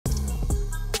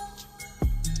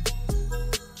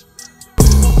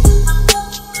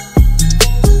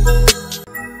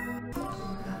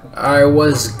Alright,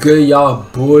 what's good, y'all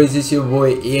boys? It's your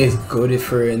boy AXGoated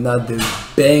for another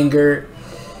banger.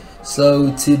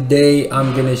 So today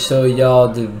I'm gonna show y'all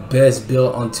the best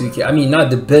build on 2K. I mean, not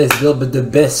the best build, but the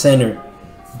best center.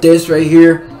 This right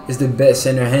here is the best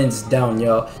center, hands down,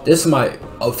 y'all. This is my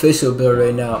official build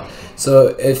right now.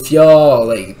 So if y'all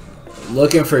like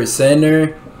looking for a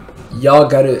center, y'all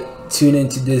gotta tune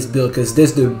into this build because this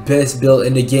is the best build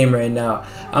in the game right now.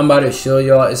 I'm about to show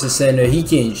y'all. It's a center. He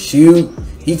can shoot,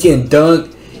 he can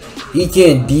dunk, he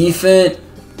can defend.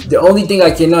 The only thing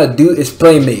I cannot do is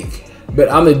play make.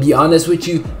 But I'm gonna be honest with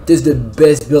you, this is the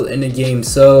best build in the game.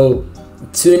 So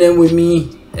tune in with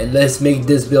me and let's make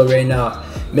this build right now.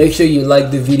 Make sure you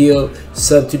like the video,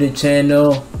 sub to the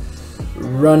channel,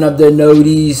 run up the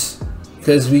noties,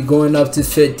 because we going up to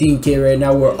 15K right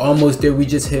now. We're almost there. We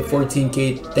just hit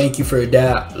 14K. Thank you for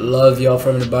that. Love y'all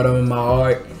from the bottom of my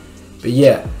heart. But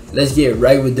yeah, let's get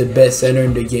right with the best center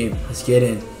in the game. Let's get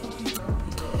in.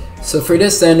 So for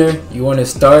this center, you want to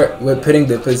start with putting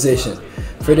the position.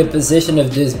 For the position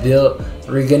of this build,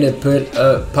 we're gonna put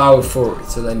a power forward.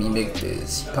 So let me make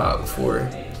this power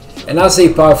forward. And I'll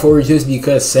say power forward just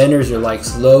because centers are like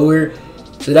slower.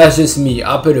 So that's just me.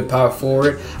 I'll put a power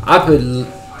forward. I put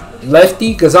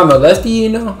lefty because I'm a lefty, you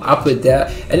know. I'll put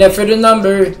that. And then for the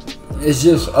number, it's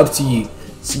just up to you.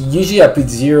 So usually I put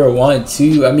 0, 1,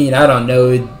 2. I mean, I don't know.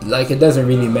 It doesn't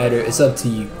really matter. It's up to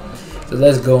you. So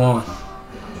let's go on.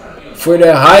 For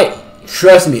the height,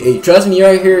 trust me. Hey, trust me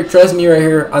right here. Trust me right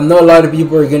here. I know a lot of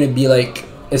people are gonna be like,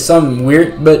 it's something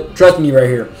weird, but trust me right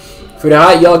here. For the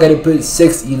height, y'all gotta put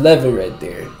 6'11" right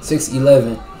there.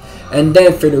 6'11". And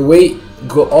then for the weight,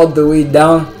 go all the way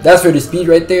down. That's for the speed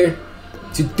right there.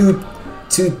 To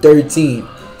 213.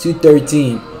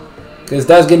 213. Because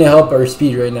that's gonna help our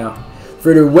speed right now.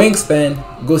 For the wingspan,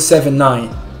 go 7'9".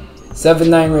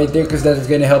 7'9" right there, because that's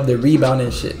gonna help the rebound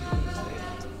and shit.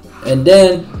 And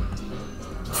then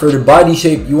for the body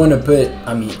shape, you want to put,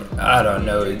 I mean, I don't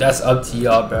know, that's up to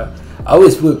y'all, bro. I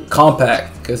always put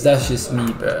compact because that's just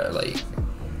me, bro. Like,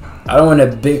 I don't want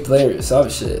a big player or some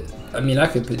shit. I mean, I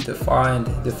could put defined.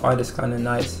 Defined is kind of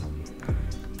nice,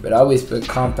 but I always put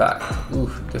compact. Ooh,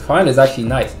 defined is actually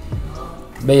nice.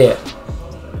 But yeah,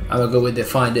 I'm gonna go with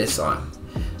defined this time.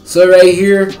 So right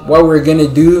here, what we're gonna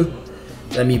do,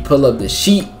 let me pull up the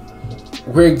sheet.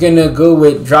 We're gonna go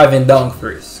with driving dunk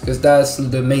first because that's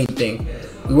the main thing.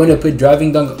 We want to put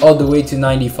driving dunk all the way to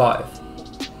 95.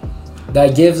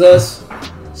 That gives us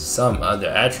some other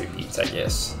attributes, I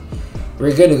guess.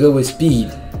 We're gonna go with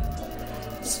speed.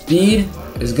 Speed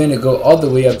is gonna go all the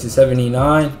way up to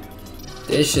 79.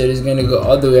 This shit is gonna go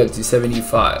all the way up to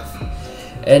 75.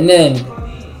 And then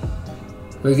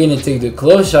we're gonna take the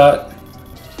close shot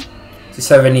to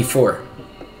 74.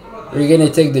 We're gonna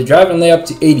take the driving layup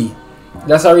to 80.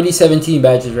 That's already 17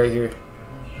 badges right here.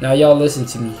 Now y'all listen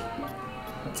to me.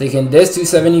 Taking this to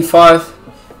 75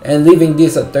 and leaving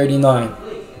this at 39.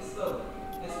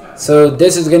 So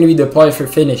this is going to be the part for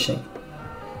finishing.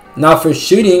 Now for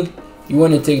shooting, you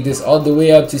want to take this all the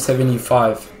way up to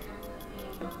 75.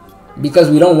 Because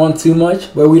we don't want too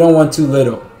much, but we don't want too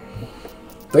little.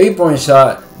 3-point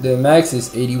shot, the max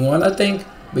is 81, I think.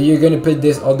 But you're going to put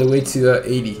this all the way to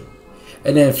 80.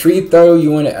 And then free throw,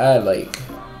 you want to add like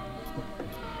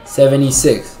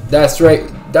 76. That's right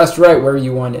where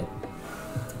you want it.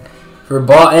 For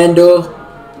ball handle,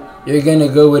 you're gonna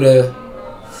go with a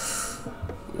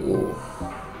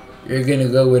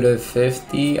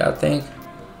 50, I think.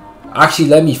 Actually,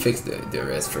 let me fix the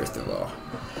rest first of all.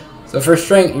 So for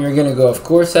strength, you're gonna go, of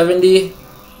course, 70.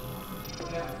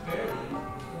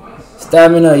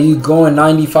 Stamina, you going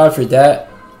 95 for that.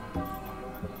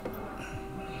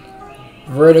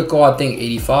 Vertical, I think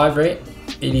 85, right?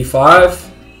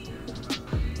 85.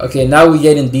 Okay, now we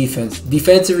get in defense.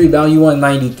 Defensive rebound, you want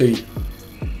 93.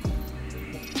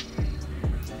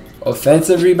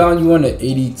 Offensive rebound, you want an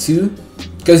 82.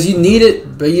 Because you need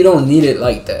it, but you don't need it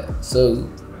like that. So,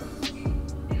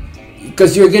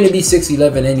 because you're going to be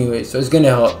 6'11" anyway, so it's going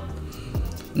to help.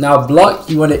 Now block,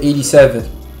 you want an 87.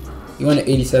 You want an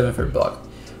 87 for block.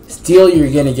 Steal,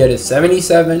 you're going to get a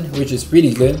 77, which is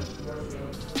pretty good.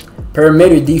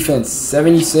 Perimeter defense,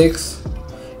 76.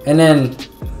 And then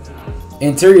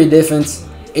interior defense,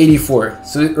 84.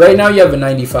 So right now you have a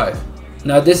 95.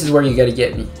 Now this is where you got to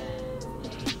get me.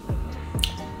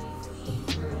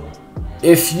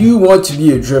 If you want to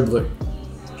be a dribbler,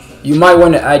 you might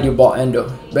want to add your ball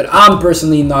handle. But I'm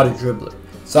personally not a dribbler,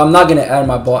 so I'm not going to add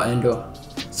my ball handle.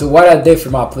 So what I did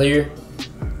for my player,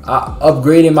 I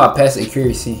upgraded my pass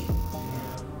accuracy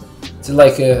to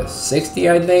like a 60,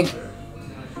 I think.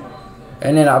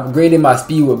 And then I upgraded my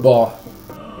speed with ball.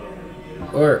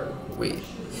 Or wait,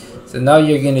 So now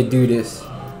you're gonna do this.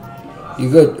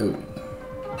 You good?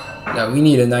 Now we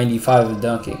need a 95 of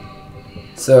dunking.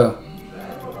 So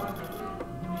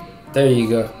there you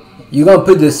go. You're gonna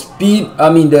put the speed,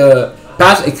 the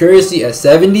pass accuracy at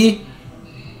 70.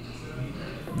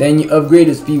 Then you upgrade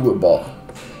the speed with ball.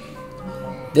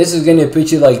 This is gonna put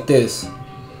you like this.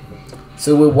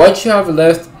 So with what you have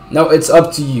left, now it's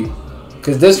up to you.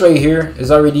 Cause this right here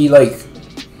is already like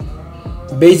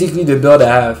basically the build I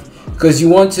have. Cause you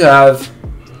want to have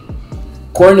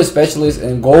corner specialist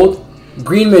in gold,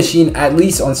 green machine at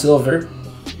least on silver.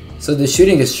 So the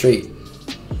shooting is straight.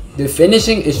 The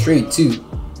finishing is straight too.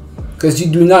 Cause you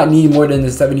do not need more than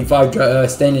the 75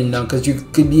 standing dunk. Cause you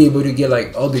could be able to get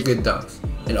like all the good dunks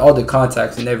and all the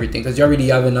contacts and everything. Cause you already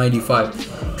have a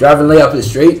 95. Driving layup is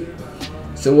straight.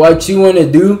 So what you want to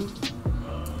do,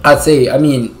 I'd say,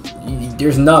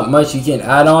 there's not much you can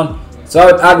add on. So I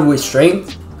would add with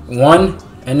strength 1,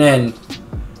 and then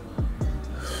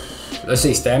let's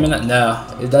say stamina. No,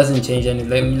 it doesn't change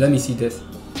anything. Let me see this.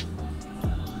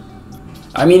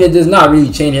 It does not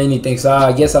really change anything, so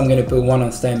I guess I'm gonna put 1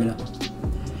 on stamina.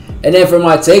 And then for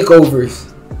my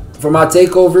takeovers,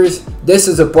 this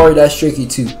is a part that's tricky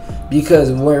too,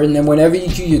 because whenever you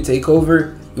choose your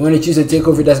takeover, you want to choose a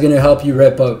takeover that's gonna help you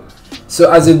rep up.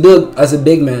 So as a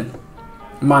big man,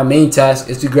 my main task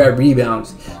is to grab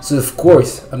rebounds. So of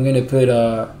course I'm gonna put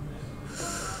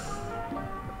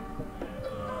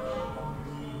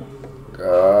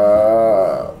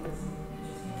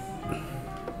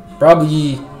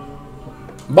probably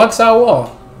box out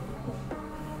wall,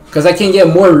 because I can get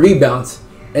more rebounds,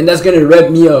 and that's gonna rep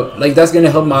me up. Like that's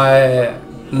gonna help my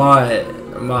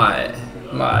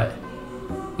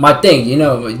thing, you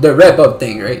know, the rep up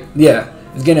thing, right? Yeah,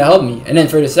 it's gonna help me. And then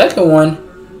for the second one,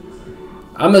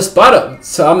 I'm a spot up.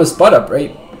 So I'm a spot up,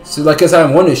 right? So like, cause I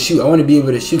want to shoot, I want to be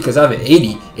able to shoot, cause I have an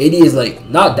 80. 80 is like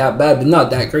not that bad, but not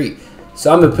that great.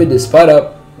 So I'm gonna put this spot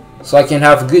up so I can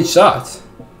have good shots.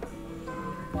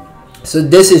 So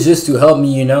this is just to help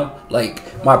me, you know, like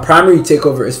my primary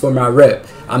takeover is for my rep.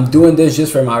 I'm doing this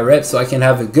just for my rep so I can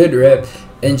have a good rep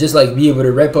and just like be able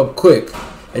to rep up quick.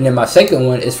 And then my second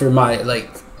one is for my, like,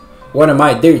 what am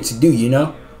I there to do, you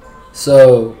know?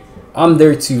 So I'm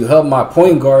there to help my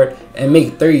point guard and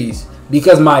make threes,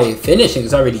 because my finishing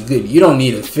is already good. You don't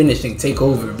need a finishing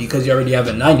takeover because you already have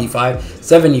a 95,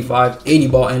 75, 80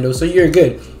 ball endo, so you're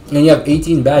good. And you have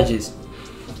 18 badges.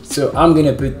 So I'm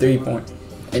gonna put 3-point,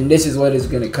 and this is what is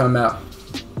gonna come out.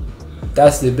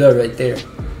 That's the build right there.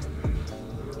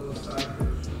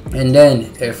 And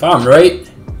then if I'm right,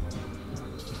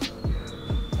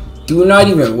 do not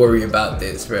even worry about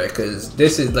this, bro, because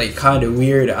this is like kind of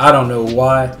weird. I don't know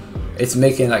why it's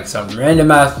making like some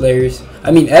random ass players.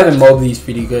 I mean, Evan Mobley is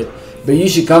pretty good, but you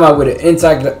should come out with an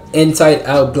inside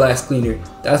out glass cleaner.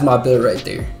 That's my build right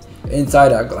there,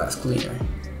 inside out glass cleaner.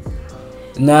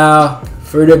 Now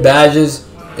for the badges,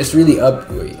 it's really up.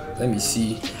 Wait, let me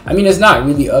see. I mean, it's not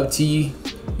really up to you.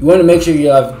 You want to make sure you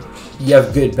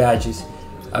have good badges.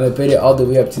 I'm gonna put it all the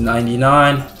way up to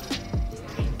 99.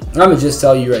 I'm gonna just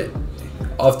tell you right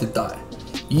off the dot.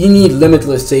 You need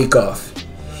limitless takeoff.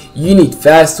 You need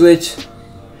fast switch.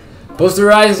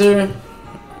 Posterizer,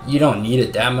 you don't need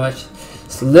it that much.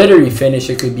 Slittery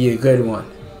finisher could be a good one.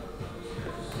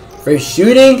 For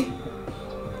shooting,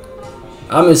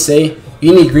 I'm gonna say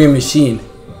you need green machine.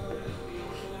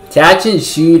 Catch and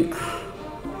shoot.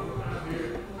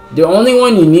 The only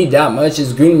one you need that much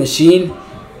is green machine,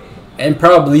 and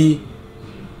probably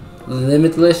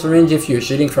limitless range if you're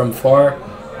shooting from far.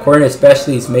 Corner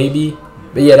specialist maybe,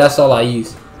 but yeah, that's all I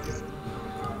use.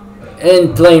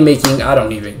 And playmaking, I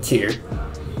don't even care.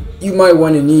 You might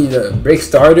want to need a break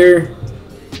starter,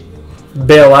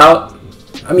 bailout.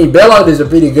 I mean, bailout is a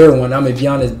pretty good one. I'm gonna be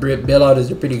honest, bailout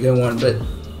is a pretty good one, but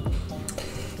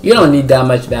you don't need that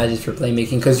much badges for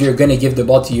playmaking because you're gonna give the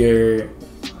ball to your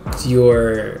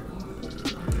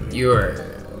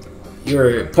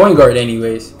point guard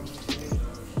anyways.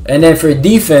 And then for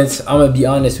defense, I'm gonna be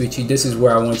honest with you, this is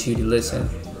where I want you to listen.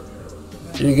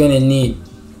 You're gonna need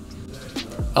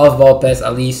off ball pass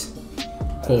at least.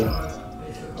 Cool.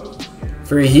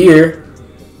 For here,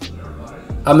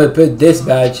 I'm gonna put this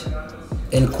badge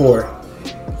in core.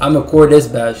 I'm gonna core this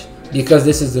badge because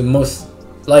this is the most,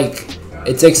 like,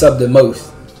 it takes up the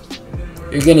most.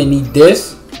 You're gonna need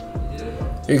this.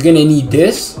 You're gonna need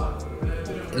this.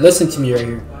 Listen to me right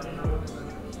here.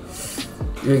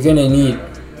 You're gonna need,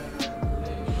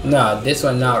 nah, this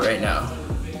one not right now.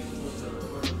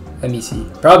 Let me see.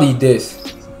 Probably this.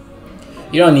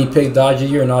 You don't need pick dodger.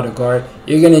 You're not a guard.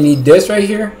 You're gonna need this right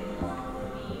here.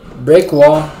 Break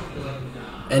wall.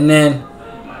 And then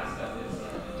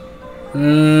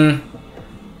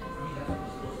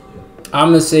I'm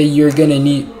gonna say you're gonna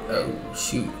need, oh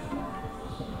shoot,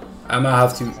 I'm gonna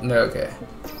have to, no, okay,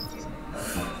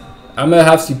 I'm gonna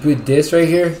have to put this right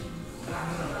here,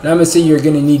 and I'm gonna say you're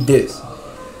gonna need this,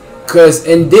 because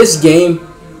in this game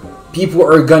people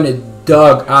are gonna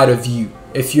dog out of you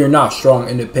if you're not strong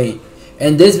in the paint.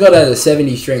 And this build has a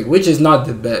 70 strength, which is not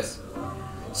the best,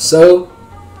 so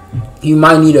you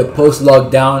might need a post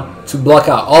lockdown to block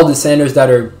out all the centers that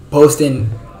are posting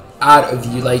out of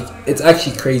you. Like, it's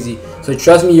actually crazy. So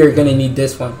trust me, you're gonna need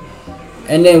this one.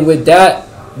 And then with that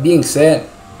being said,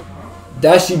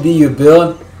 that should be your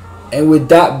build, and with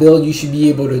that build you should be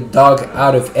able to dog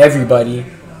out of everybody.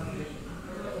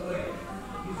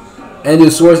 And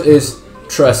the source is,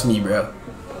 trust me bro,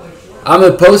 I'm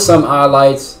gonna post some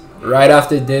highlights right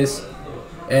after this,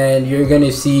 and you're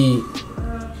gonna see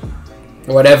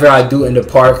whatever I do in the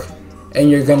park, and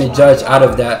you're gonna judge out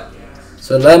of that.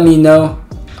 So let me know.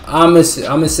 I'm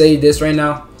gonna say this right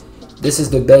now, this is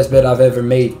the best bet I've ever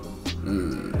made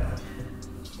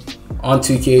on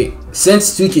 2K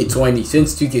since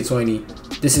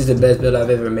 2K20. This is the best build I've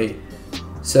ever made.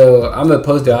 So I'm gonna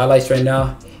post the highlights right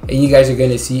now, and you guys are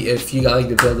gonna see if you like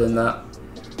the build or not.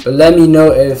 But let me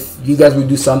know if you guys would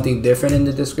do something different in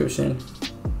the description.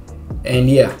 And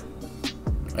yeah,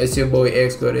 it's your boy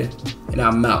AXGoated, and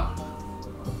I'm out.